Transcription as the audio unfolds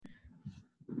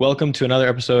Welcome to another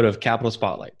episode of Capital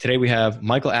Spotlight. Today we have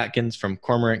Michael Atkins from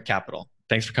Cormorant Capital.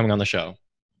 Thanks for coming on the show.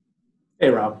 Hey,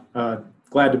 Rob.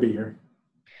 Glad to be here.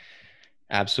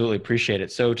 Absolutely. Appreciate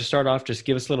it. So to start off, just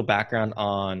give us a little background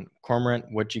on Cormorant,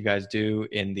 what you guys do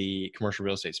in the commercial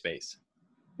real estate space.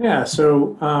 Yeah,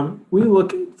 so we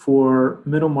look for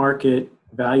middle market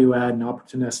value add and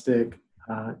opportunistic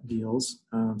deals,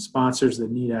 sponsors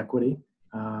that need equity.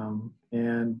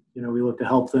 We look to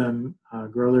help them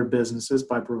grow their businesses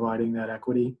by providing that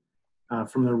equity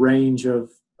from the range of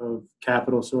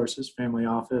capital sources, family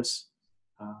office,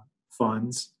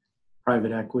 funds,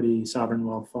 private equity, sovereign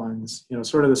wealth funds,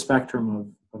 sort of the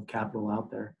spectrum of capital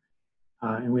out there.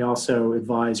 And we also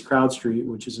advise CrowdStreet,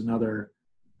 which is another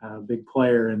big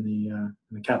player in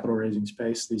the capital raising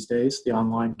space these days, the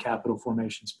online capital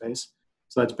formation space.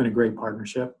 So that's been a great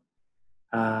partnership.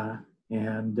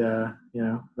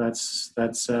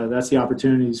 That's the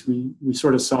opportunities we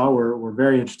sort of saw were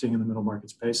very interesting in the middle market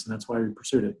space, and that's why we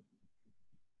pursued it.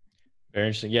 Very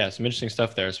interesting. Yeah, some interesting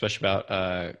stuff there, especially about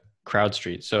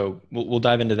CrowdStreet. So we'll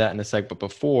dive into that in a sec. But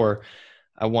before,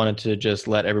 I wanted to just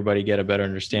let everybody get a better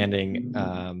understanding.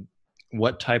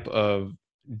 What type of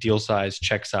deal size,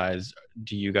 check size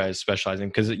do you guys specialize in?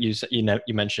 Because you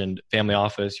mentioned family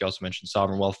office, you also mentioned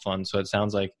sovereign wealth fund. So it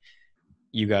sounds like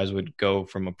you guys would go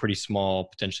from a pretty small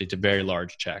potentially to very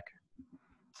large check.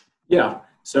 Yeah.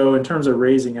 So in terms of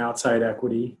raising outside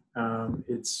equity,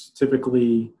 it's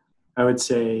typically, I would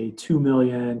say, 2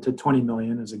 million to 20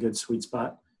 million is a good sweet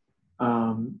spot.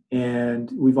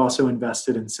 And we've also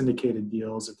invested in syndicated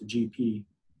deals at the GP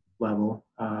level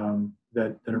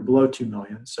that are below 2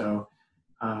 million. So,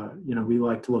 we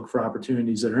like to look for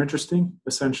opportunities that are interesting,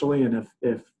 essentially. And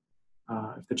if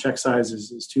the check size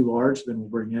is too large, then we'll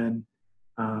bring in,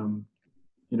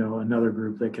 another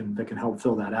group that can help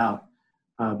fill that out.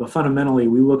 But fundamentally,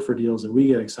 we look for deals that we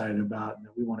get excited about and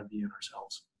that we want to be in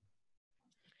ourselves.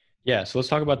 Yeah, so let's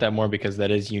talk about that more because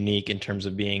that is unique in terms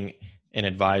of being an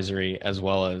advisory as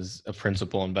well as a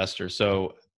principal investor.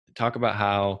 So talk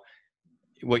about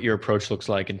what your approach looks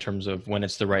like in terms of when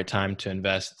it's the right time to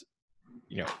invest,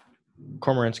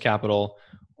 Cormorant's capital,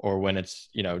 or when it's,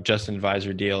 just an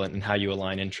advisory deal, and how you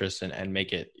align interests and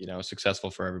make it, successful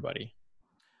for everybody.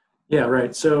 Yeah,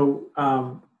 right. So,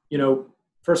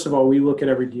 first of all, we look at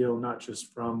every deal, not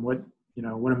just from what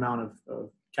amount of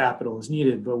capital is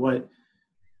needed, but what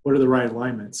are the right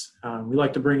alignments. We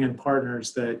like to bring in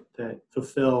partners that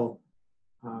fulfill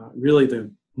really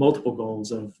the multiple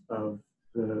goals of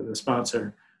the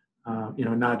sponsor,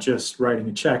 not just writing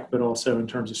a check, but also in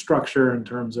terms of structure, in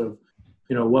terms of,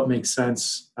 what makes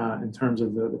sense in terms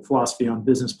of the philosophy on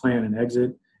business plan and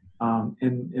exit,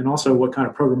 and also what kind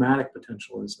of programmatic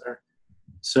potential is there.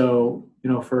 So,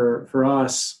 for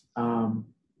us,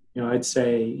 I'd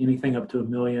say anything up to $1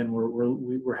 million,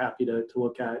 we're happy to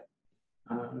look at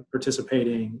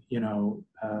participating,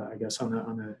 I guess on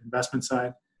the investment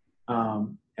side,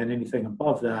 and anything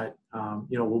above that,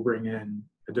 we'll bring in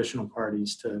additional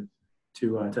parties to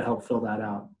help fill that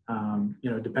out,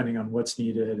 depending on what's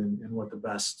needed and what the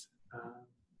best,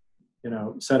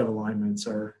 set of alignments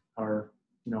are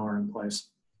in place.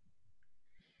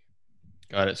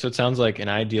 Got it. So it sounds like an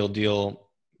ideal deal,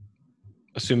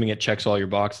 assuming it checks all your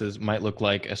boxes, might look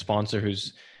like a sponsor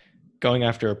who's going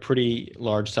after a pretty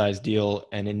large size deal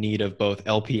and in need of both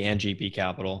LP and GP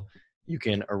capital. You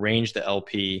can arrange the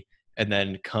LP and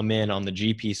then come in on the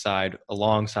GP side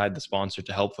alongside the sponsor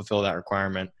to help fulfill that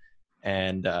requirement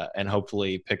and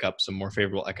hopefully pick up some more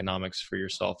favorable economics for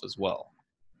yourself as well.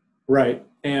 Right.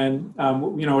 And,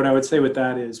 what I would say with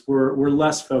that is we're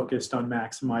less focused on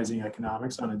maximizing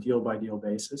economics on a deal by deal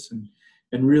basis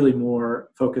and really more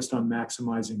focused on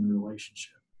maximizing the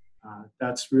relationship.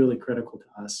 That's really critical to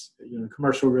us.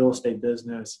 Commercial real estate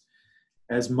business,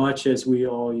 as much as we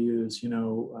all use,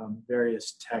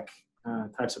 various tech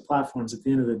types of platforms, at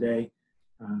the end of the day,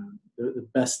 the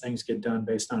best things get done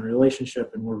based on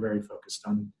relationship, and we're very focused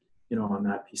on, on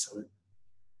that piece of it.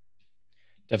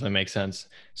 Definitely makes sense.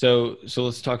 So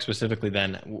let's talk specifically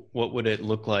then. What would it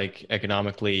look like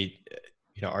economically?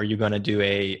 Are you going to do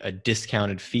a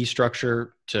discounted fee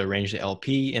structure to arrange the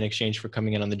LP in exchange for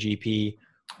coming in on the GP?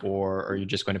 Or are you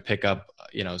just going to pick up,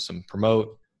 some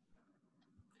promote?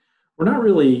 We're not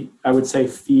really, I would say,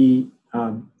 fee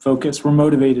focused. We're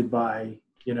motivated by,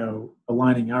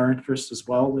 aligning our interests as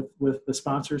well with the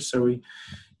sponsors. So we,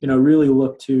 really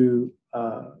look to,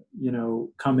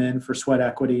 come in for sweat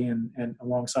equity and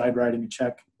alongside writing a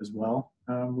check as well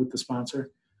with the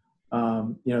sponsor.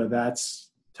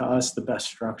 That's to us the best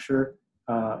structure.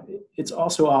 It's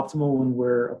also optimal when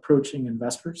we're approaching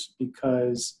investors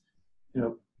because,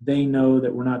 they know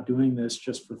that we're not doing this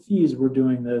just for fees. We're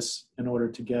doing this in order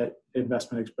to get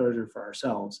investment exposure for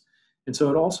ourselves. And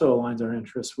so it also aligns our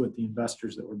interests with the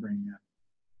investors that we're bringing in.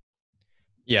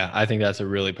 Yeah, I think that's a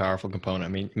really powerful component. I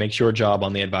mean, makes your job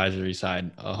on the advisory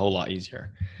side a whole lot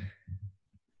easier.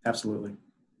 Absolutely.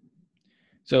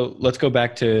 So let's go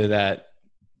back to that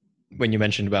when you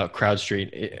mentioned about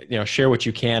CrowdStreet. Share what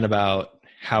you can about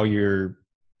how you're,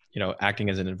 acting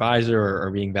as an advisor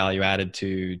or being value added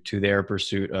to their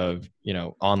pursuit of,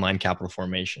 online capital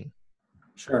formation.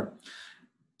 Sure.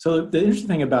 So the interesting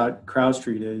thing about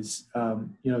CrowdStreet is,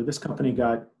 this company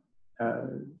got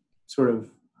sort of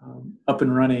up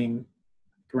and running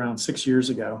around 6 years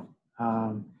ago.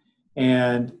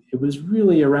 And it was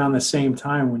really around the same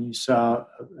time when you saw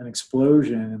an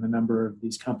explosion in the number of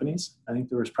these companies. I think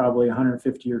there was probably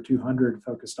 150 or 200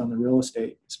 focused on the real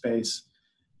estate space,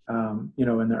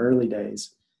 in the early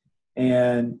days.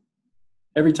 And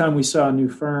every time we saw a new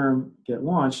firm get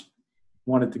launched,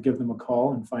 wanted to give them a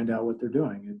call and find out what they're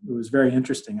doing. It was very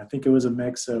interesting. I think it was a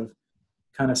mix of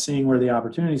kind of seeing where the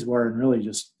opportunities were and really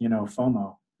just,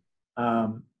 FOMO.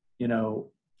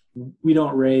 We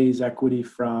don't raise equity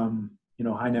from,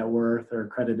 high net worth or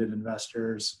accredited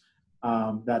investors.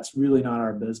 That's really not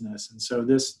our business. And so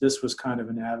this was kind of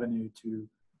an avenue to,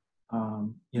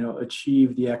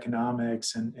 achieve the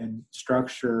economics and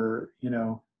structure,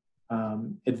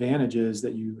 advantages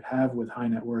that you have with high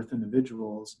net worth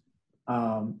individuals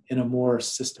in a more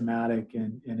systematic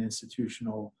and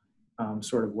institutional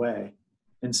sort of way.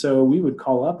 And so we would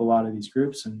call up a lot of these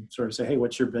groups and sort of say, hey,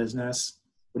 what's your business?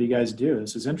 What do you guys do?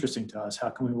 This is interesting to us. How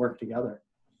can we work together?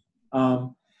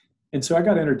 And so I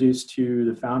got introduced to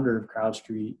the founder of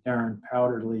CrowdStreet, Darren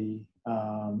Powderly,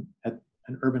 at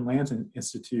an Urban Lands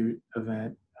Institute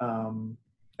event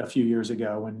a few years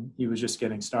ago when he was just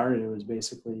getting started. It was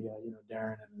basically,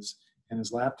 Darren and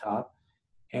his laptop.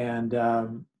 And,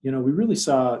 we really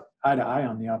saw eye to eye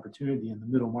on the opportunity in the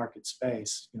middle market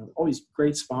space. All these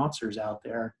great sponsors out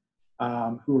there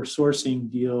who were sourcing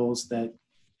deals that,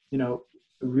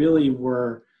 really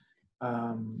were,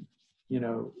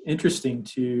 interesting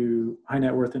to high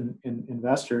net worth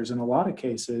investors. In a lot of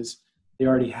cases, they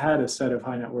already had a set of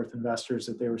high net worth investors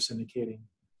that they were syndicating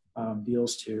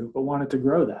deals to, but wanted to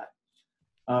grow that.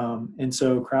 And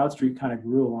so CrowdStreet kind of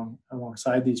grew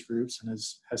alongside these groups and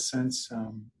has since,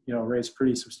 raised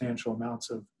pretty substantial amounts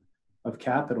of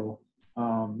capital,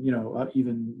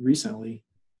 even recently,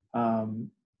 and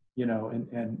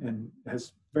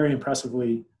has very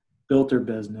impressively built their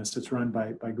business. It's run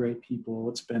by great people.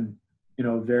 It's been,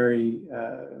 very,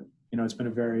 it's been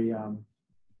a very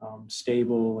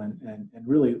stable and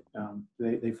really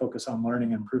they focus on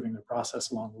learning and improving their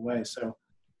process along the way. So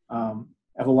I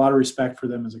have a lot of respect for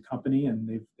them as a company, and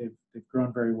they've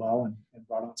grown very well and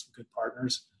brought on some good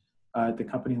partners at the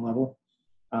company level.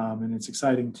 And it's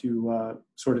exciting to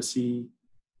sort of see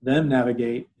them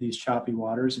navigate these choppy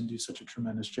waters and do such a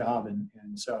tremendous job.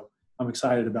 And so I'm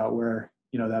excited about where,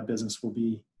 that business will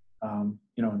be, in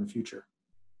the future.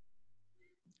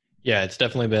 Yeah, it's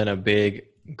definitely been a big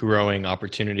growing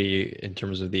opportunity in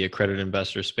terms of the accredited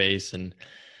investor space and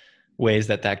ways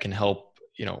that can help,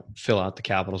 fill out the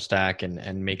capital stack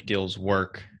and make deals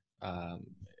work,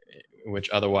 which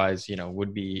otherwise,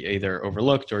 would be either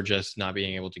overlooked or just not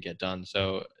being able to get done.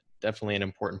 So definitely an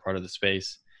important part of the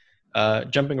space.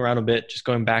 Jumping around a bit, just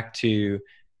going back to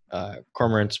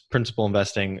Cormorant's principal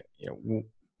investing,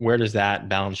 where does that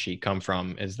balance sheet come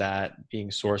from? Is that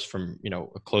being sourced from,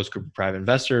 a close group of private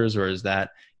investors, or is that,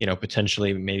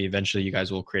 potentially maybe eventually you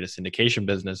guys will create a syndication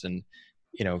business and,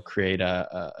 create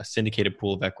a syndicated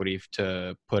pool of equity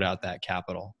to put out that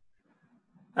capital?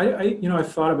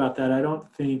 I've thought about that. I don't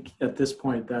think at this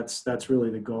point that's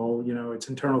really the goal. It's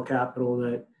internal capital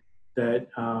that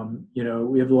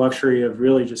we have the luxury of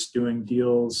really just doing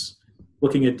deals,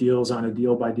 looking at deals on a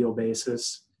deal by deal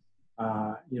basis.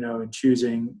 And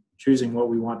choosing what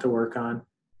we want to work on.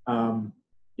 I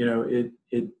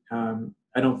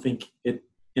don't think it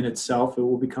in itself, it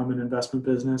will become an investment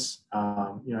business.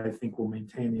 I think we'll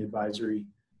maintain the advisory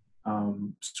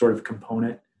sort of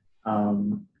component.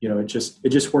 It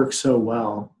just works so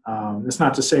well. It's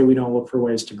not to say we don't look for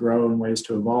ways to grow and ways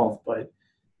to evolve, but,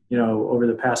 over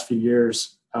the past few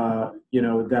years,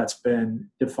 that's been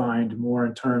defined more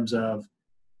in terms of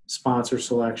sponsor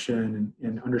selection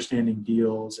and understanding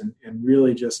deals and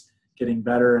really just getting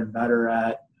better and better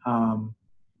at,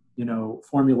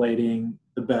 formulating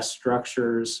the best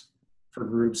structures for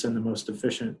groups in the most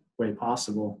efficient way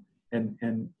possible. And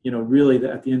really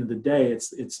at the end of the day,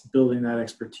 it's building that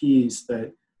expertise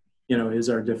that, is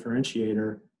our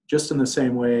differentiator, just in the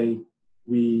same way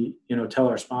we, tell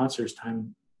our sponsors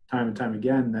time time and time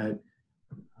again that,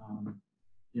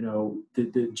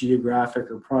 the geographic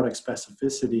or product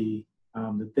specificity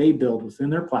that they build within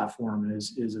their platform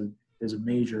is a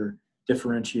major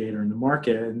differentiator in the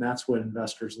market, and that's what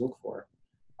investors look for.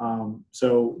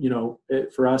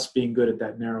 For us, being good at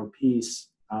that narrow piece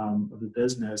of the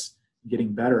business,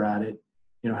 getting better at it,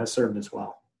 has served us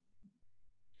well.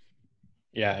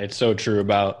 Yeah, it's so true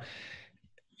about,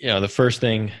 the first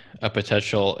thing a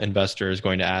potential investor is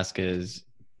going to ask is,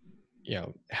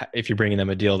 if you're bringing them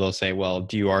a deal, they'll say, well,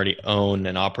 do you already own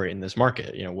and operate in this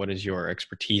market? What is your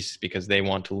expertise? Because they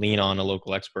want to lean on a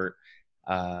local expert,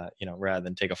 rather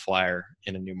than take a flyer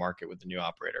in a new market with a new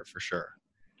operator, for sure.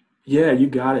 Yeah, you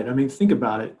got it. I mean, think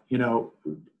about it.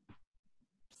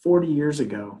 40 years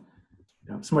ago,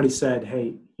 somebody said,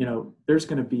 hey, there's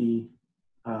going to be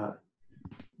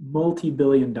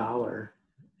multi-billion-dollar,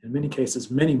 in many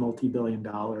cases, many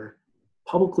multi-billion-dollar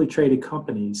publicly traded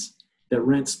companies that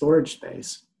rent storage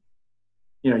space.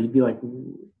 You'd be like,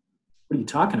 what are you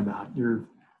talking about? You're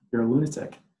a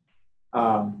lunatic.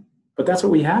 But that's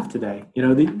what we have today.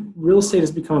 The real estate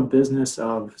has become a business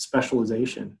of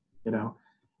specialization,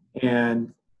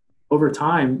 and over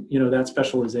time, that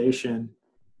specialization,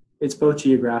 it's both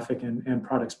geographic and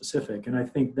product specific. And I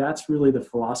think that's really the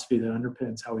philosophy that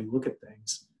underpins how we look at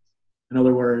things. In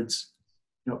other words,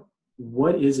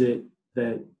 what is it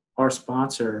that our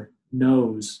sponsor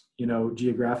knows,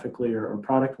 geographically or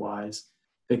product wise,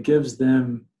 that gives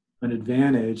them an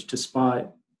advantage to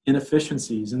spot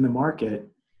inefficiencies in the market,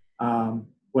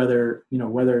 whether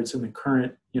it's in the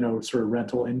current, sort of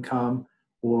rental income,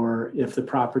 or if the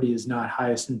property is not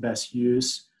highest and best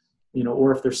use,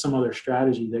 or if there's some other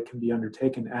strategy that can be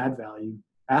undertaken to add value,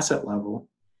 asset level,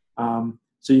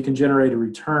 so you can generate a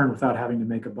return without having to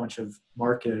make a bunch of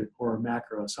market or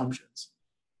macro assumptions.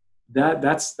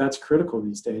 That's critical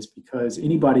these days, because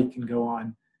anybody can go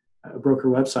on a broker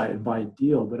website and buy a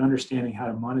deal, but understanding how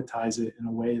to monetize it in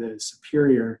a way that is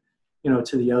superior,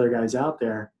 to the other guys out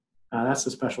there, that's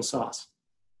the special sauce.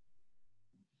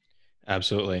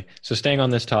 Absolutely. So staying on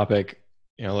this topic,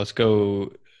 let's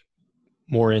go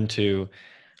more into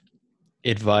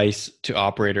advice to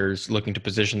operators looking to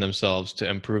position themselves to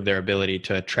improve their ability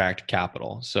to attract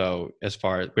capital. So as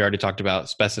far as we already talked about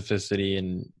maximizing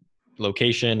and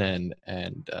location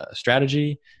and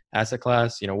strategy, asset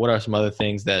class, what are some other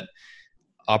things that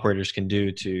operators can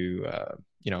do to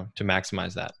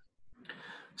maximize that?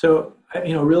 So,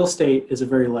 real estate is a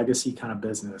very legacy kind of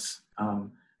business.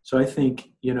 So I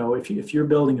think, if you're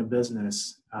building a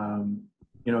business, and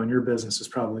your business is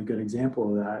probably a good example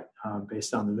of that,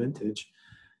 based on the vintage.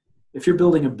 If you're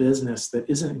building a business that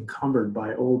isn't encumbered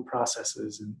by old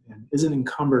processes and isn't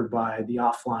encumbered by the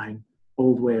offline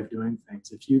old way of doing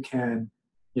things, if you can,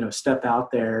 step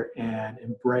out there and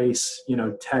embrace,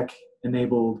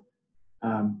 tech-enabled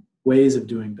ways of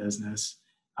doing business,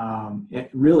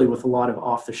 really with a lot of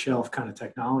off-the-shelf kind of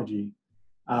technology,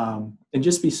 and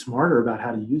just be smarter about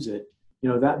how to use it,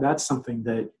 that's something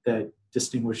that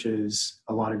distinguishes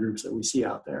a lot of groups that we see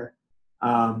out there.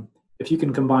 If you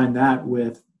can combine that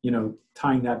with,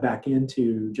 tying that back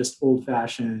into just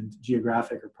old-fashioned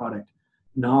geographic or product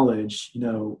knowledge,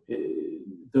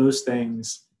 those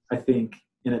things, I think,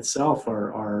 in itself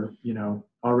are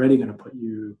already going to put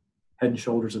you head and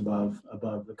shoulders above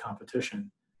the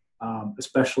competition,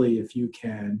 especially if you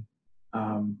can,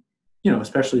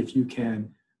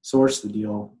 source the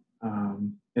deal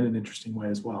in an interesting way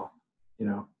as well,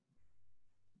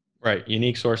 Right.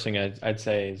 Unique sourcing, I'd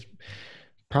say, is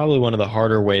probably one of the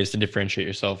harder ways to differentiate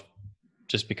yourself,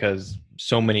 just because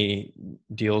so many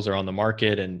deals are on the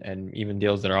market, and even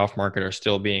deals that are off market are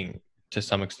still being, to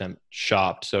some extent,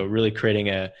 shopped. So really creating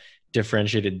a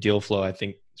differentiated deal flow, I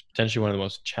think, is potentially one of the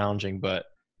most challenging but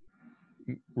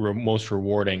most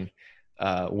rewarding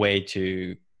way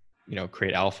to,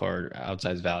 create alpha or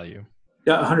outsized value.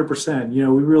 Yeah, 100%.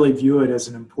 We really view it as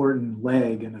an important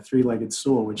leg in a three-legged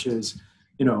stool, which is,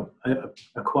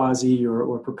 a quasi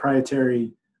or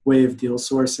proprietary way of deal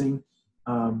sourcing,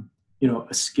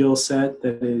 a skill set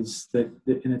that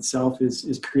in itself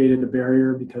is created a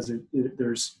barrier, because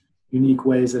there's unique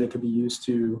ways that it could be used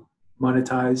to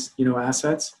monetize,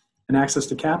 assets, and access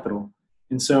to capital.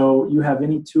 And so you have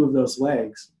any two of those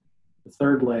legs, the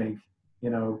third leg,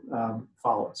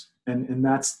 follows. And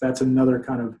that's another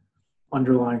kind of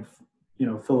underlying,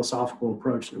 philosophical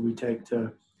approach that we take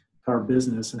to our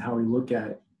business, and how we look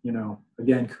at,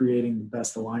 again, creating the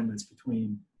best alignments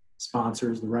between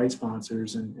sponsors, the right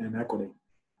sponsors, and equity.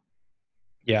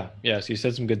 Yeah. So you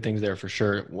said some good things there for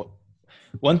sure.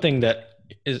 One thing that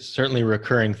is certainly a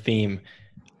recurring theme,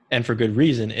 and for good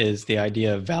reason, is the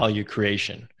idea of value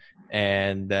creation,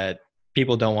 and that,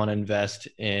 people don't want to invest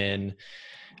in,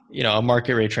 a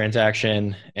market rate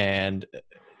transaction and,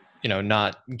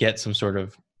 not get some sort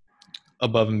of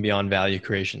above and beyond value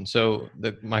creation. So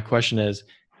my question is,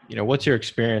 what's your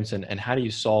experience and how do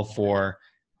you solve for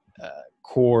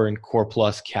core and core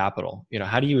plus capital?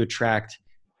 How do you attract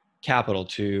capital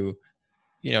to,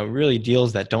 really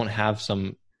deals that don't have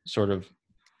some sort of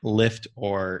lift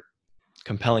or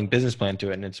compelling business plan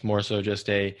to it, and it's more so just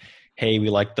hey, we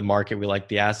like the market, we like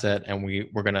the asset, and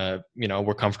we're gonna,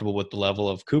 we're comfortable with the level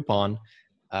of coupon.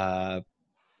 How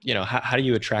do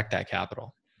you attract that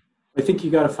capital? I think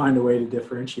you got to find a way to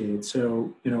differentiate.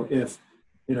 So, if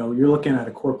you're looking at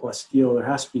a core plus deal, there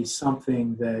has to be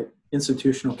something that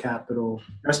institutional capital,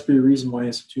 there has to be a reason why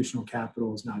institutional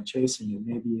capital is not chasing it.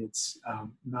 Maybe it's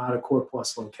not a core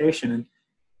plus location. And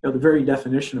the very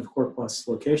definition of core plus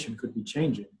location could be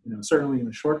changing. Certainly in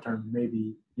the short term,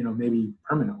 maybe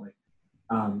permanently,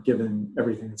 given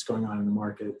everything that's going on in the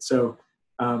market. So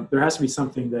there has to be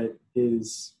something that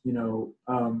is,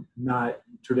 not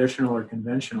traditional or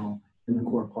conventional in the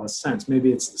core plus sense.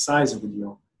 Maybe it's the size of the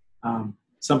deal,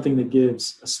 something that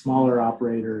gives a smaller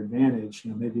operator advantage.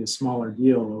 Maybe a smaller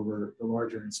deal over the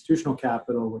larger institutional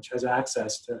capital, which has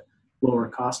access to lower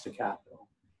cost of capital.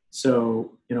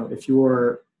 So, if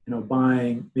you're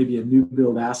buying maybe a new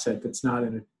build asset that's not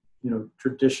in a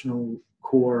traditional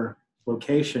core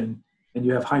location, and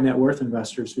you have high net worth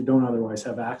investors who don't otherwise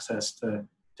have access to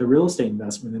real estate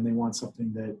investment, and they want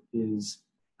something that is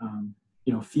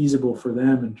feasible for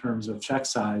them in terms of check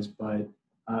size, but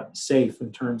safe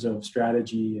in terms of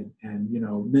strategy and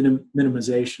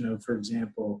minimization of, for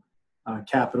example,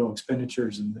 capital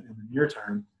expenditures in the near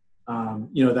term.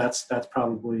 That's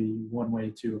probably one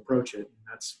way to approach it. And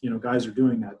that's, guys are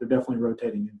doing that. They're definitely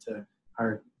rotating into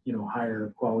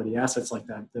higher quality assets like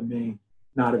that may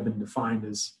not have been defined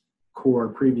as core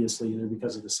previously, either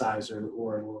because of the size or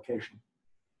location.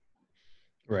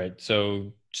 Right.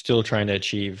 So still trying to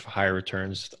achieve higher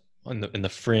returns in the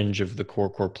fringe of the core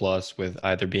plus, with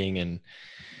either being in,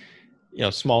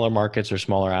 smaller markets or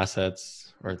smaller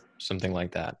assets or something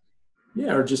like that.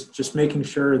 Yeah. Or just making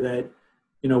sure that,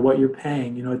 what you're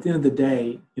paying, at the end of the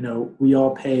day, we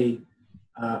all pay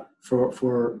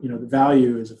for the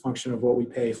value is a function of what we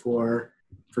pay for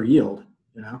yield,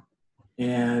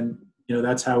 and,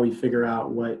 that's how we figure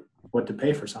out what to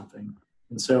pay for something.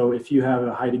 And so if you have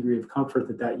a high degree of comfort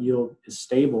that yield is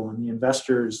stable and the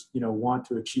investors, want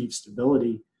to achieve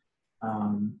stability,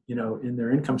 in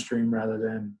their income stream rather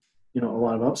than, a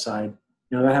lot of upside,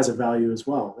 that has a value as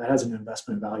well. That has an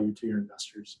investment value to your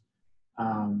investors.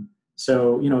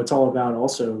 So, it's all about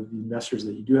also the investors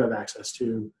that you do have access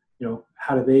to,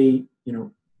 how do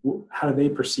they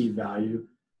perceive value,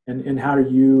 and how do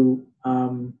you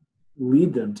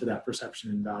lead them to that perception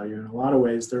and value? In a lot of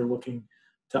ways, they're looking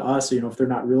to us, if they're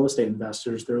not real estate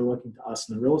investors, they're looking to us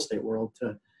in the real estate world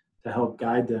to help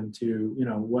guide them to,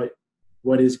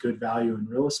 what is good value in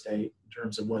real estate in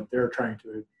terms of what they're trying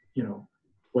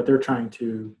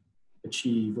to,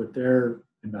 achieve with their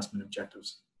investment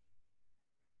objectives.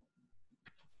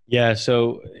 Yeah.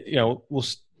 So, we'll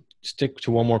stick to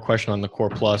one more question on the core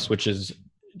plus, which is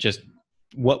just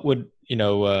what would,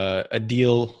 a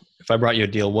deal, if I brought you a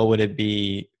deal, what would it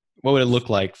be? What would it look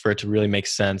like for it to really make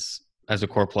sense as a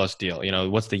core plus deal?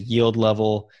 What's the yield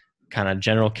level, kind of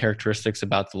general characteristics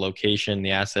about the location,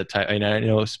 the asset type? I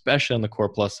know, especially on the core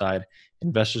plus side,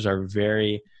 investors are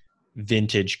very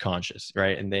vintage conscious,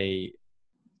 right? And they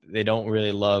don't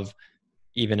really love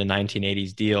even a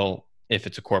 1980s deal if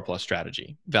it's a core plus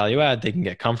strategy. Value add, they can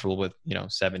get comfortable with,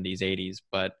 70s, 80s,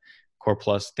 but core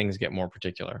plus, things get more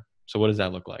particular. So what does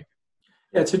that look like?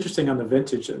 Yeah, it's interesting on the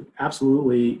vintage.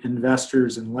 Absolutely,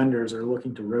 investors and lenders are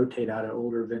looking to rotate out of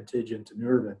older vintage into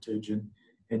newer vintage.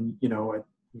 And I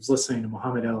was listening to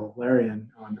Mohamed El-Erian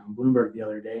on Bloomberg the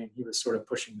other day, and he was sort of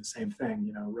pushing the same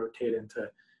thing, rotate into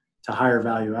higher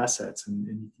value assets.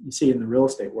 And you see it in the real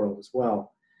estate world as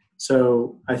well.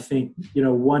 So I think,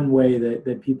 one way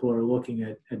that people are looking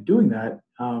at doing that,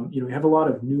 we have a lot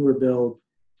of newer build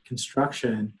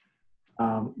construction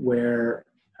where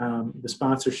the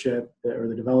sponsorship or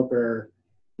the developer,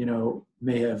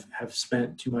 may have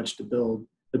spent too much to build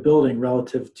the building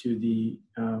relative to the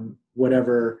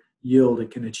whatever yield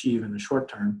it can achieve in the short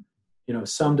term.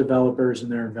 Some developers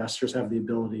and their investors have the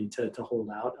ability to hold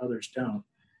out, others don't.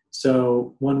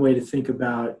 So one way to think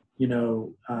about,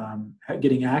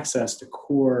 getting access to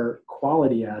core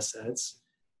quality assets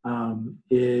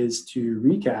is to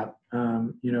recap,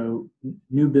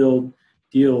 new build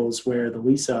deals where the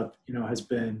lease up, has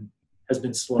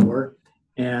been slower,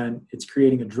 and it's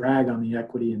creating a drag on the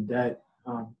equity and debt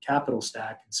capital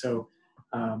stack. And so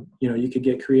You could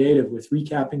get creative with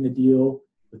recapping the deal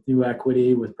with new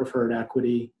equity, with preferred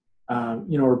equity,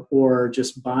 or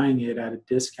just buying it at a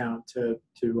discount to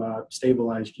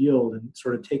stabilized yield, and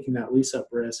sort of taking that lease up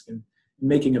risk and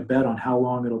making a bet on how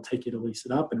long it'll take you to lease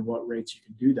it up and what rates you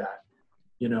can do that.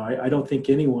 I don't think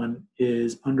anyone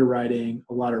is underwriting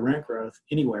a lot of rent growth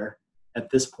anywhere at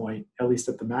this point, at least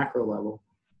at the macro level.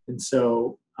 And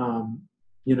so,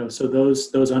 so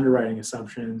those underwriting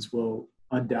assumptions will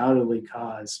undoubtedly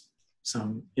cause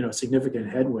some, significant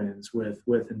headwinds with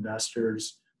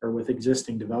investors or with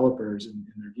existing developers in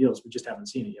their deals. We just haven't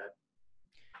seen it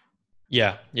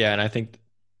yet. Yeah. And I think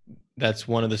that's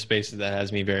one of the spaces that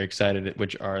has me very excited,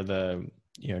 which are the,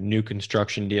 new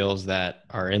construction deals that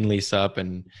are in lease up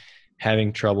and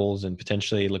having troubles and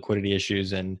potentially liquidity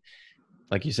issues. And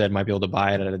like you said, might be able to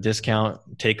buy it at a discount,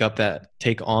 take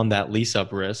on that lease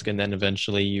up risk. And then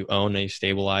eventually you own a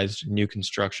stabilized new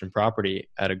construction property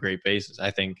at a great basis.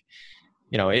 I think,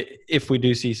 if we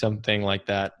do see something like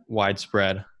that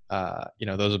widespread,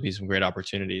 those will be some great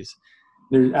opportunities.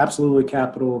 There's absolutely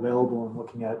capital available in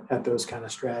looking at those kind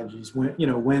of strategies when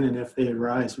and if they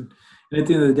arise. And at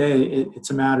the end of the day, it's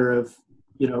a matter of,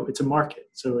 it's a market.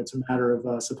 So it's a matter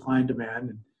of supply and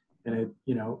demand. And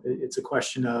it's a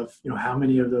question of, how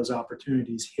many of those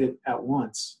opportunities hit at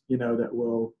once, that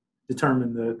will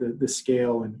determine the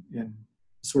scale and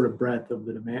sort of breadth of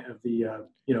the demand of the,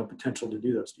 potential to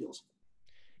do those deals.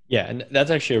 Yeah. And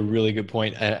that's actually a really good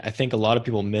point. I think a lot of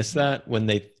people miss that when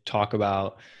they talk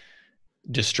about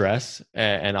distress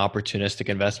and opportunistic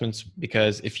investments,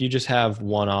 because if you just have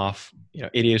one-off,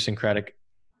 idiosyncratic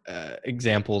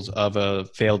examples of a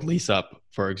failed lease up,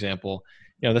 for example,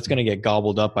 that's going to get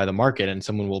gobbled up by the market, and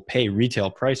someone will pay retail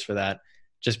price for that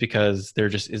just because there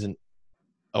just isn't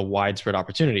a widespread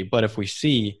opportunity. But if we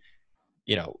see,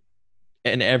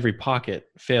 in every pocket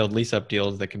failed lease up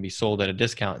deals that can be sold at a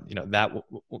discount,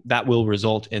 that will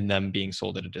result in them being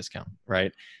sold at a discount,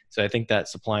 right? So I think that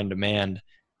supply and demand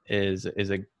is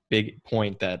a big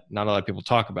point that not a lot of people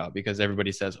talk about, because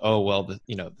everybody says, oh, well, the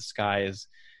sky is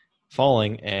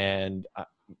falling and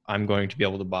I'm going to be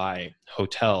able to buy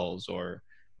hotels or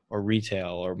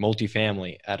retail or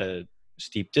multifamily at a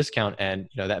steep discount. And,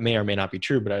 that may or may not be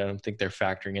true, but I don't think they're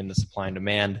factoring in the supply and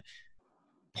demand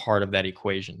part of that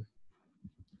equation.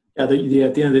 Yeah. At the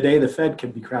end of the day, the Fed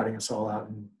could be crowding us all out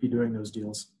and be doing those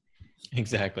deals.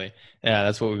 Exactly. Yeah.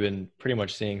 That's what we've been pretty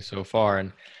much seeing so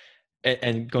far.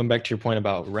 And going back to your point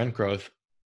about rent growth,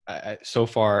 so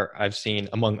far I've seen,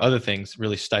 among other things,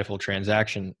 really stifle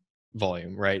transaction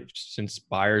volume, right? Since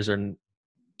buyers are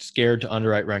scared to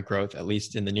underwrite rent growth, at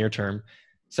least in the near term,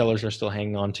 sellers are still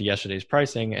hanging on to yesterday's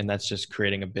pricing, and that's just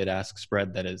creating a bid-ask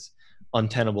spread that is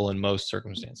untenable in most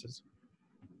circumstances.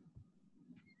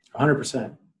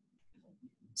 100%.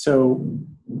 So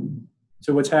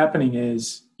what's happening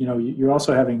is, you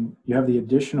have the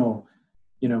additional,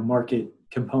 market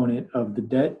component of the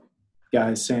debt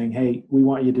guys saying, hey, we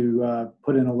want you to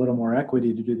put in a little more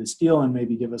equity to do this deal and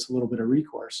maybe give us a little bit of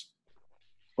recourse.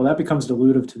 Well, that becomes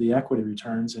dilutive to the equity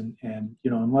returns. And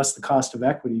unless the cost of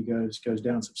equity goes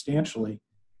down substantially,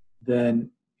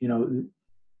 then,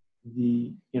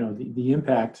 the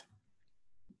impact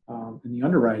in the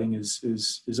underwriting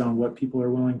is on what people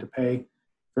are willing to pay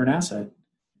for an asset.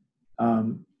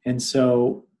 And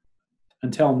so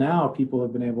until now, people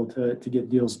have been able to get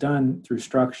deals done through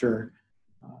structure,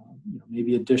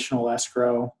 maybe additional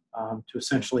escrow to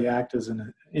essentially act as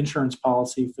an insurance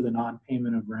policy for the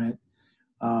non-payment of rent,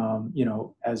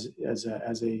 as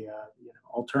a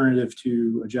alternative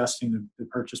to adjusting the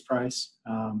purchase price.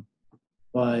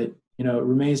 But it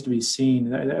remains to be seen.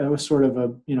 That was sort of a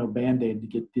Band-Aid to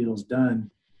get deals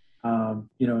done.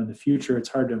 In the future, it's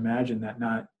hard to imagine that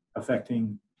not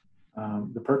affecting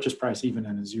the purchase price even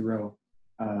in a zero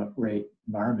rate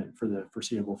environment for the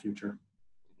foreseeable future.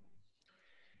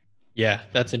 Yeah,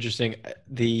 that's interesting.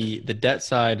 The debt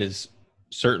side is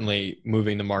certainly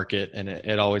moving the market, and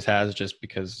it always has, just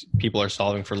because people are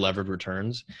solving for levered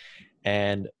returns.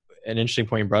 And an interesting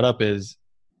point you brought up is,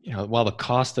 while the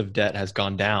cost of debt has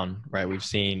gone down, right? We've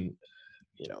seen,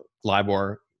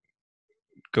 LIBOR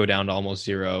go down to almost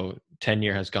zero,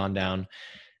 10-year has gone down.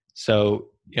 So,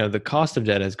 the cost of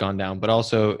debt has gone down, but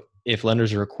also if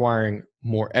lenders are requiring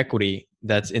more equity,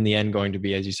 that's in the end going to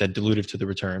be, as you said, dilutive to the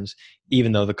returns,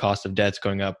 even though the cost of debt's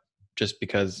going up just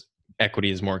because equity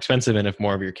is more expensive. And if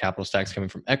more of your capital stack's coming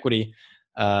from equity,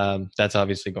 that's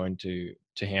obviously going to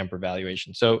hamper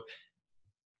valuation. So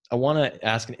I want to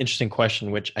ask an interesting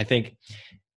question, which I think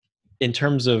in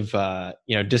terms of,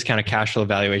 discounted cash flow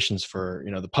valuations for,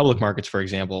 the public markets, for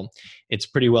example, it's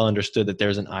pretty well understood that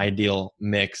there's an ideal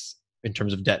mix in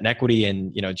terms of debt and equity,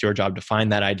 and it's your job to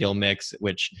find that ideal mix,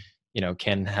 which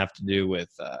can have to do with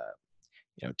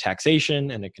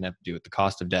taxation, and it can have to do with the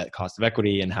cost of debt, cost of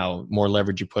equity, and how more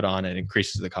leverage you put on it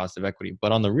increases the cost of equity.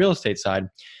 But on the real estate side,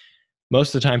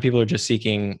 most of the time people are just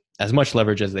seeking as much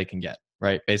leverage as they can get,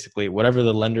 right? Basically, whatever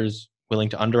the lender's willing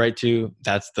to underwrite to,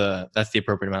 that's the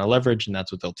appropriate amount of leverage, and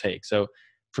that's what they'll take. So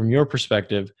from your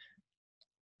perspective,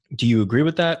 do you agree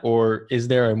with that, or is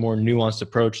there a more nuanced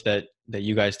approach that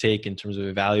you guys take in terms of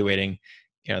evaluating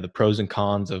the pros and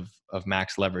cons of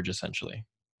max leverage, essentially?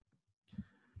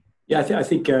 Yeah, I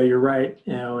think you're right.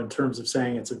 In terms of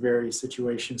saying it's a very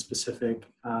situation specific,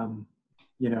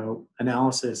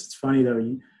 analysis. It's funny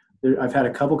though. I've had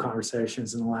a couple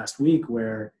conversations in the last week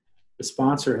where the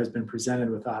sponsor has been presented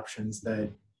with options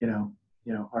that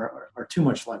are too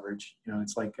much leverage.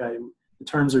 It's like the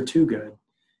terms are too good.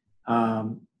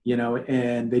 And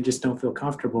they just don't feel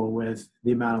comfortable with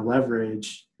the amount of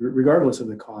leverage, regardless of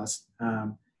the cost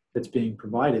that's being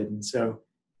provided. And so,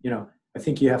 I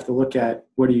think you have to look at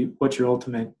what's your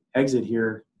ultimate exit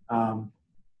here.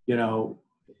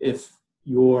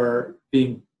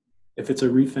 If it's a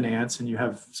refinance and you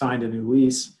have signed a new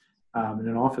lease in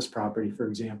an office property, for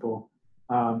example,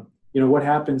 what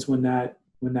happens when that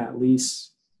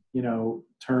lease,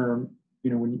 term,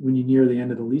 when you near the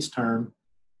end of the lease term,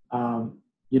 and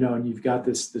you've got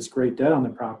this great debt on the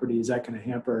property, is that going to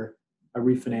hamper a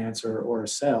refinance or a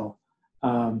sale?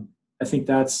 I think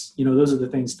that's, those are the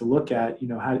things to look at,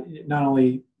 how, not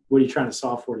only what are you trying to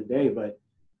solve for today, but,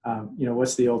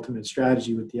 what's the ultimate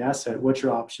strategy with the asset? What's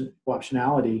your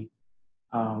optionality,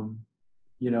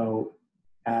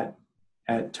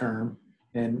 at term,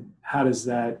 and how is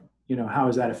that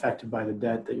affected by the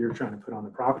debt that you're trying to put on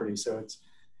the property? So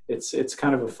it's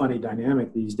kind of a funny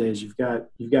dynamic these days. You've got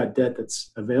debt that's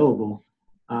available,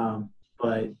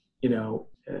 but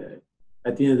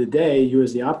at the end of the day, you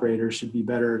as the operator should be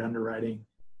better at underwriting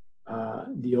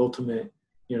the ultimate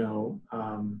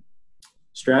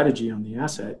strategy on the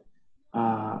asset,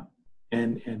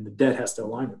 and the debt has to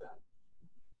align with that.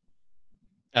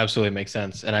 Absolutely makes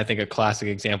sense. And I think a classic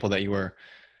example that you were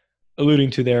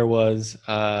alluding to there was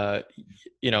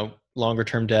longer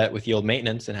term debt with yield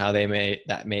maintenance, and how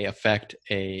that may affect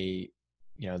the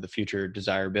future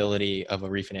desirability of a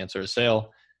refinance or a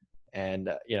sale. And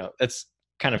that's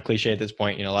kind of cliche at this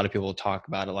point. A lot of people talk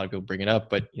about it, a lot of people bring it up,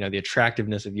 but the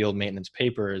attractiveness of yield maintenance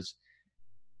paper is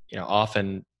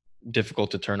often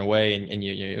difficult to turn away, and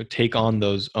you take on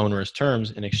those onerous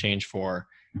terms in exchange for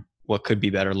what could be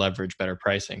better leverage, better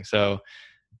pricing. So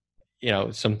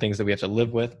some things that we have to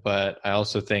live with. But I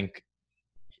also think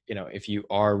if you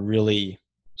are really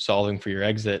solving for your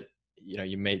exit,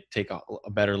 you may take a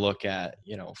better look at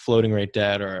floating rate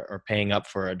debt, or paying up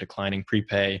for a declining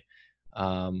prepay,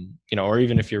 or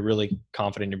even if you're really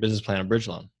confident in your business plan, a bridge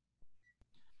loan.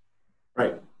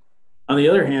 Right. On the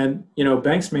other hand,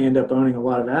 banks may end up owning a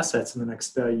lot of assets in the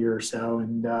next year or so,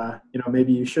 and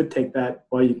maybe you should take that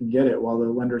while you can get it, while the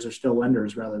lenders are still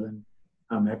lenders rather than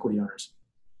equity owners.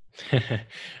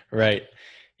 Right.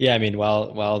 Yeah. I mean,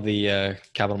 while the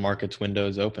capital markets window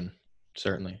is open,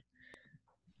 certainly.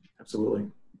 Absolutely.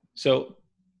 So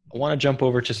I want to jump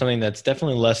over to something that's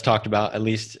definitely less talked about, at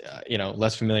least,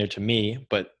 less familiar to me,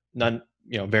 but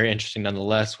very interesting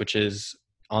nonetheless, which is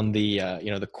on the,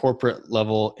 the corporate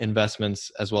level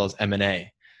investments as well as M&A.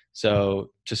 So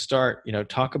to start,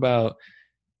 talk about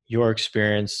your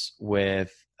experience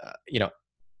with,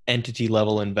 entity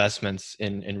level investments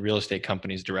in real estate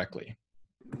companies directly.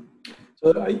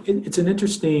 So it's an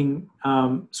interesting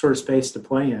sort of space to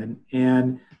play in.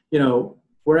 And,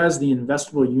 whereas the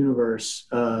investable universe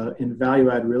in value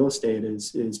add real estate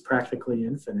is practically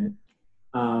infinite,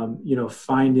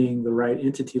 finding the right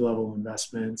entity level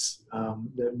investments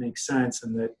that make sense,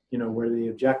 and that, where the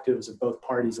objectives of both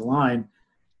parties align,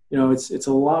 it's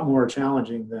a lot more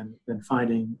challenging than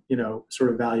finding,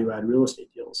 sort of value add real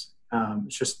estate deals.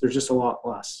 There's just a lot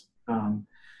less.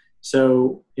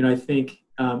 So, I think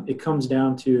it comes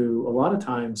down to, a lot of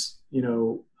times,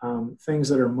 things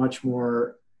that are much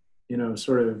more,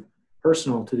 sort of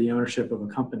personal to the ownership of a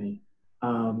company.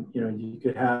 You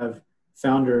could have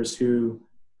founders who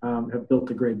have built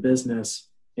a great business,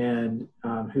 and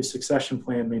whose succession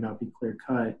plan may not be clear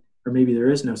cut, or maybe there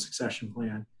is no succession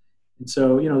plan. And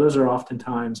so, those are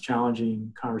oftentimes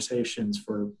challenging conversations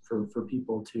for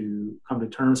people to come to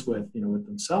terms with, with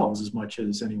themselves as much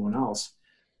as anyone else.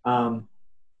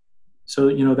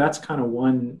 So, that's kind of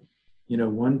one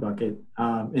bucket.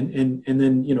 And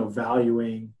then,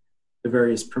 valuing the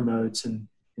various promotes, and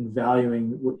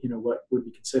valuing what would be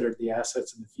considered the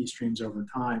assets and the fee streams over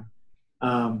time,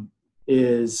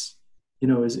 is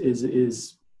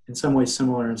in in some ways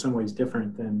similar, in some ways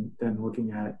different than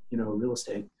looking at, real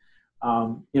estate.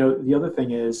 The other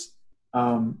thing is,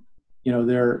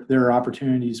 there are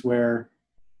opportunities where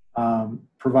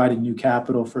providing new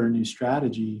capital for a new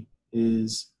strategy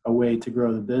is a way to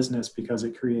grow the business because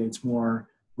it creates more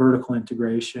vertical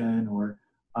integration or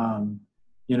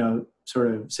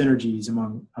sort of synergies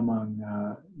among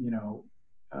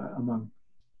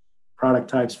product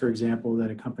types, for example, that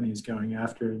a company is going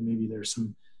after. Maybe there's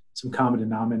some common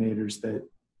denominators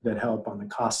that help on the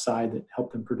cost side, that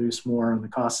help them produce more on the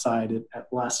cost side at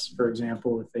less, for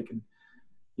example, if they can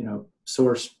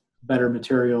source better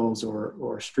materials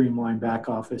or streamline back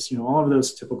office, all of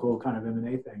those typical kind of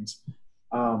M&A things.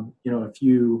 If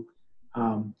you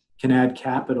can add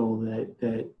capital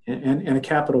and a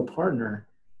capital partner,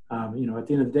 at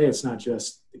the end of the day, it's not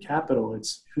just the capital,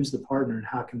 it's who's the partner and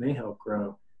how can they help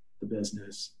grow the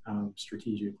business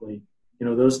strategically.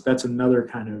 That's another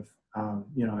kind of,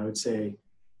 I would say,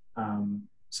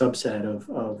 subset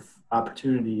of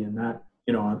opportunity in that,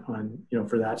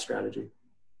 for that strategy.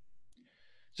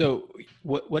 So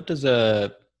what does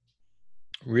a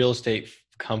real estate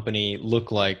company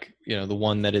look like, the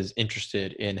one that is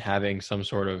interested in having some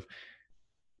sort of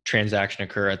transaction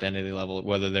occur at the entity level,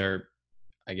 whether they're,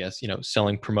 I guess,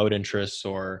 selling promote interests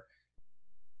or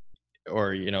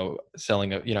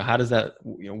selling how does that,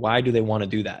 why do they want to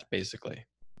do that basically?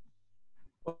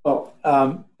 Well,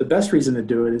 the best reason to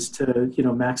do it is to,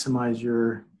 maximize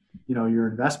your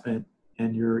investment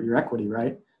and your equity,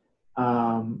 right?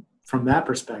 From that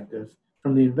perspective.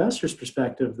 From the investor's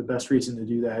perspective, the best reason to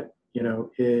do that,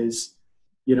 is,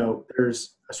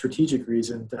 there's a strategic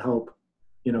reason to help,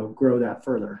 grow that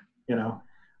further,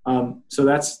 So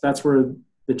that's where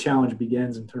the challenge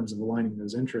begins in terms of aligning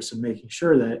those interests and making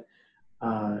sure that,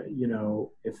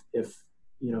 if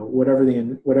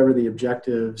whatever the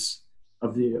objectives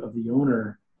of the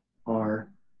owner are,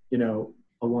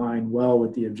 align well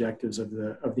with the objectives of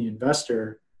the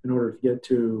investor in order to get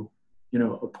to,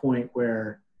 a point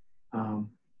where,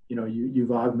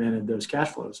 you've augmented those cash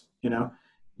flows.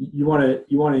 You want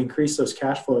to increase those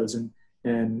cash flows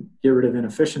and get rid of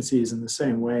inefficiencies in the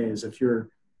same way as if you're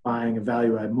buying a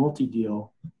value add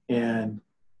multi-deal and,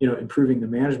 improving the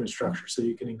management structure so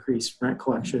you can increase rent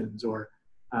collections or,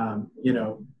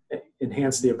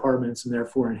 enhance the apartments and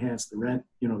therefore enhance the rent,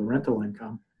 the rental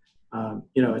income.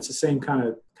 It's the same kind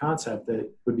of concept that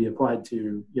would be applied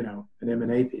to, an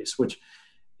M&A piece, which,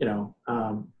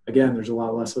 again, there's a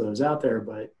lot less of those out there,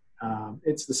 but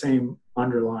it's the same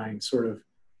underlying sort of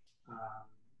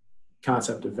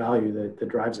concept of value that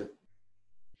drives it.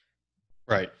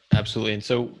 Right. Absolutely. And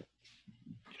so,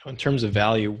 in terms of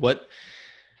value, what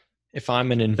if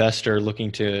I'm an investor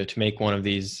looking to make one of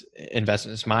these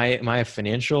investments? Am I a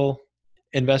financial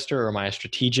investor or am I a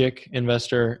strategic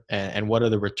investor? And what are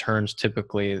the returns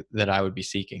typically that I would be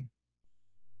seeking?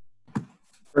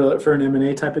 For an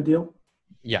M&A type of deal?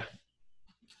 Yeah.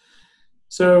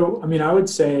 So, I would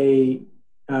say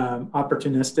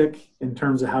opportunistic in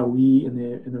terms of how we in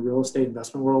the real estate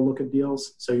investment world look at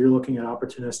deals. So you're looking at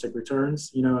opportunistic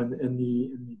returns. In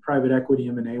the private equity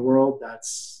M&A world,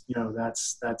 that's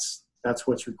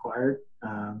what's required.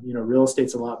 Real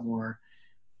estate's a lot more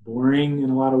boring in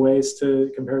a lot of ways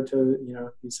compared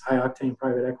to these high octane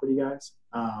private equity guys.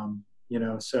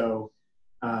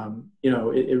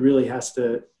 It really has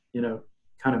to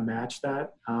kind of match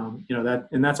that.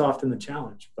 And that's often the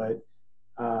challenge. But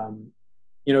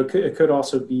it could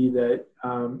also be that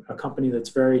a company that's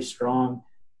very strong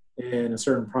in a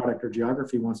certain product or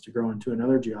geography wants to grow into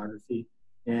another geography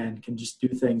and can just do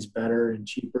things better and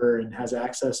cheaper and has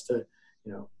access to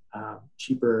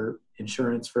cheaper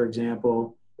insurance, for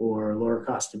example, or lower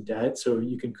cost of debt. So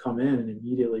you can come in and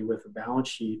immediately with a balance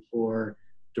sheet or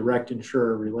direct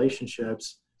insurer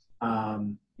relationships.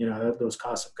 Those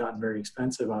costs have gotten very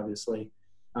expensive, obviously.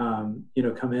 Come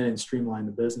in and streamline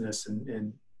the business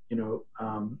and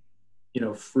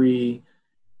free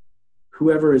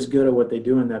whoever is good at what they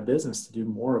do in that business to do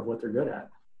more of what they're good at.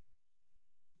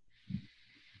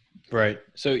 Right.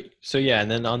 So yeah.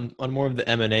 And then on more of the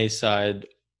M&A side,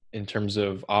 in terms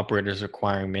of operators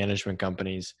acquiring management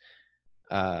companies,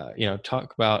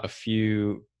 talk about a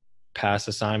few past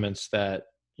assignments that,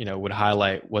 would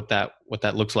highlight what that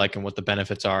looks like and what the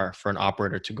benefits are for an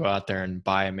operator to go out there and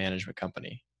buy a management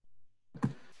company.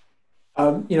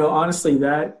 Honestly,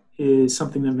 that is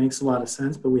something that makes a lot of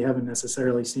sense, but we haven't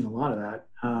necessarily seen a lot of that,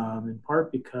 in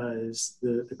part because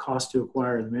the cost to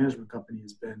acquire the management company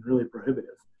has been really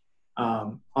prohibitive.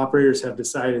 Operators have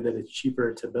decided that it's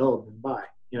cheaper to build than buy.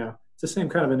 It's the same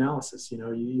kind of analysis.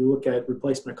 You look at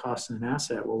replacement costs in an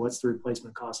asset. Well, what's the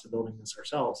replacement cost of building this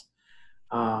ourselves?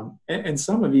 And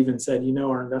some have even said,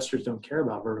 our investors don't care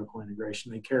about vertical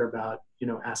integration. They care about,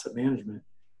 asset management.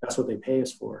 That's what they pay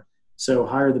us for. So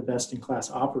hire the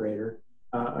best-in-class operator,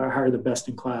 or hire the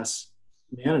best-in-class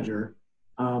manager.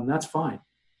 That's fine.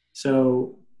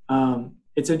 So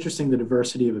it's interesting, the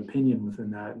diversity of opinion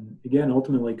within that. And again,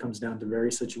 ultimately, it comes down to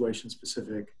very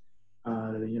situation-specific,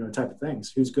 type of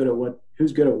things. Who's good at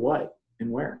what,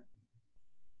 and where.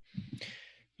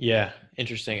 Yeah,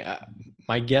 interesting.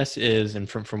 My guess is, and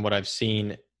from what I've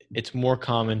seen, it's more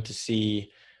common to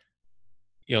see,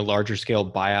 larger scale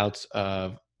buyouts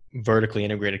of vertically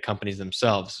integrated companies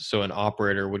themselves. So an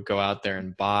operator would go out there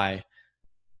and buy,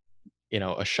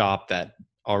 a shop that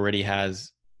already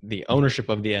has the ownership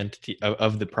of the entity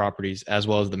of the properties as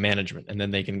well as the management, and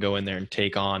then they can go in there and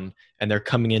take on, and they're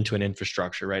coming into an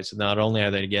infrastructure, right? So not only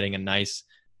are they getting a nice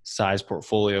size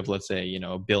portfolio of, let's say,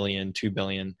 $1 billion, $2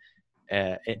 billion,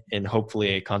 in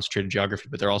hopefully a concentrated geography,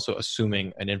 but they're also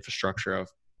assuming an infrastructure of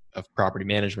property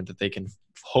management that they can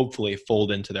hopefully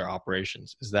fold into their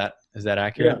operations. Is that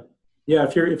accurate? Yeah.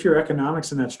 If your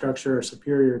economics in that structure are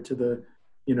superior to the,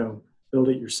 build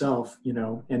it yourself,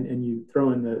 and you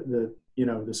throw in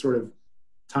the sort of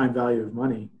time value of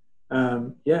money.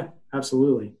 Yeah,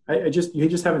 absolutely. You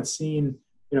just haven't seen,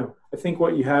 I think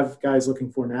what you have guys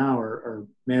looking for now are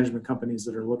management companies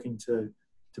that are looking to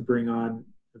bring on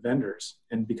vendors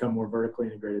and become more vertically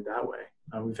integrated that way.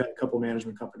 We've had a couple of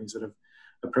management companies that have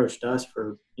approached us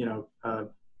for,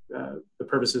 the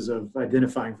purposes of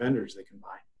identifying vendors they can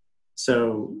buy.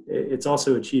 So it's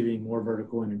also achieving more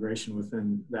vertical integration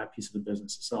within that piece of the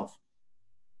business itself.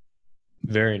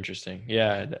 Very interesting.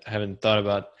 Yeah, I haven't thought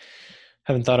about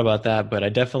that, but I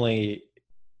definitely,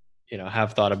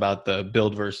 have thought about the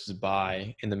build versus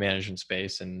buy in the management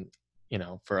space. And,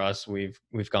 for us, we've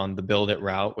gone the build it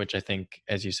route, which I think,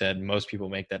 as you said, most people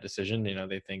make that decision.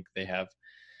 They think they have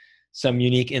some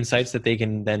unique insights that they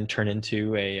can then turn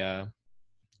into a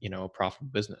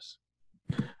profitable business.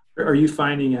 Are you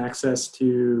finding access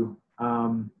to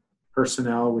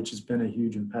personnel, which has been a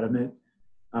huge impediment,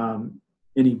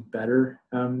 any better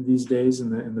these days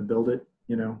in the build it,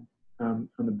 on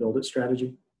the build it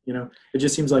strategy? It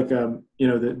just seems like the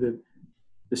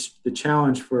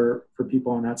challenge for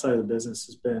people on that side of the business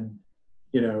has been,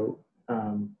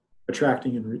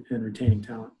 attracting and retaining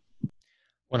talent.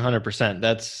 100%.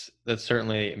 That's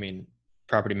certainly, I mean,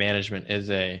 property management is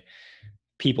a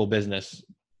people business,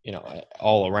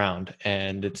 all around,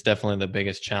 and it's definitely the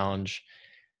biggest challenge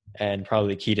and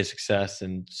probably the key to success.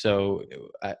 And so,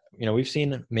 we've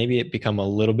seen maybe it become a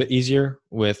little bit easier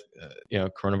with,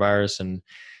 coronavirus, and,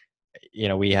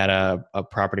 we had a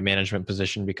property management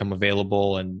position become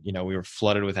available, and, we were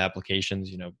flooded with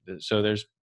applications, so there's,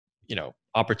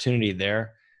 opportunity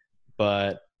there,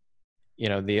 but,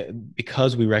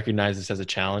 because we recognize this as a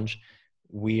challenge,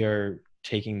 we are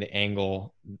taking the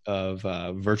angle of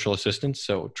virtual assistants.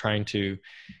 So trying to,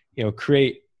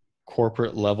 create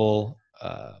corporate level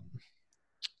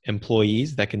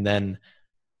employees that can then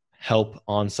help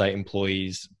on-site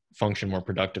employees function more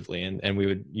productively. And we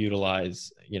would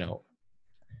utilize,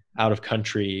 out of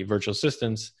country virtual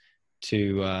assistants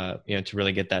to, to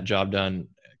really get that job done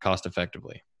cost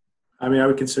effectively. I mean, I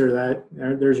would consider that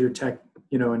there's your tech,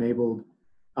 enabled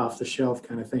off the shelf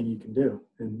kind of thing you can do,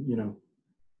 and,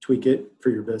 tweak it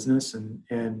for your business and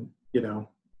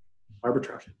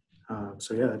arbitrage it.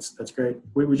 So yeah, that's great.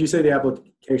 Would you say the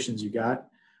applications you got,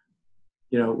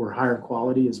 were higher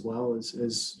quality as well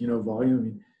as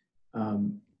volume? I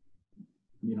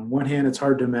mean, on one hand, it's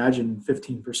hard to imagine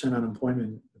 15% unemployment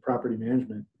in the property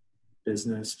management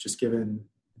business, just given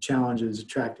the challenges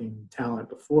attracting talent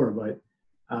before. But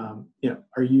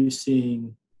are you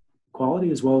seeing quality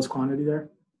as well as quantity there?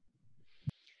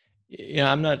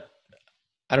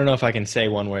 I don't know if I can say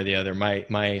one way or the other.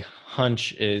 My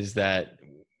hunch is that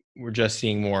we're just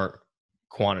seeing more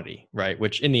quantity, right?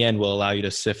 Which in the end will allow you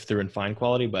to sift through and find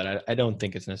quality, but I don't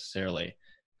think it's necessarily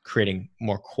creating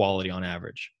more quality on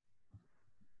average.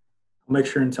 I'll make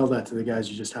sure and tell that to the guys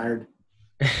you just hired.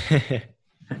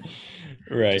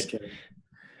 Right. Just kidding.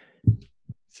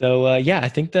 So I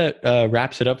think that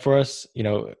wraps it up for us.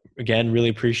 Again, really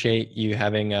appreciate you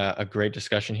having a great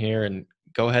discussion here, and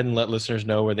go ahead and let listeners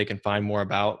know where they can find more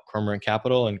about Cormorant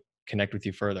Capital and connect with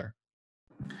you further.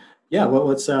 Yeah, well,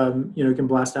 let's you can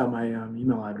blast out my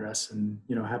email address, and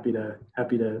happy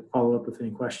to follow up with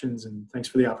any questions. And thanks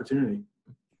for the opportunity.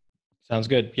 Sounds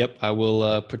good. Yep, I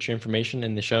will put your information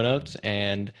in the show notes,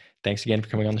 and thanks again for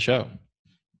coming on the show.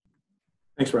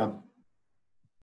 Thanks, Rob.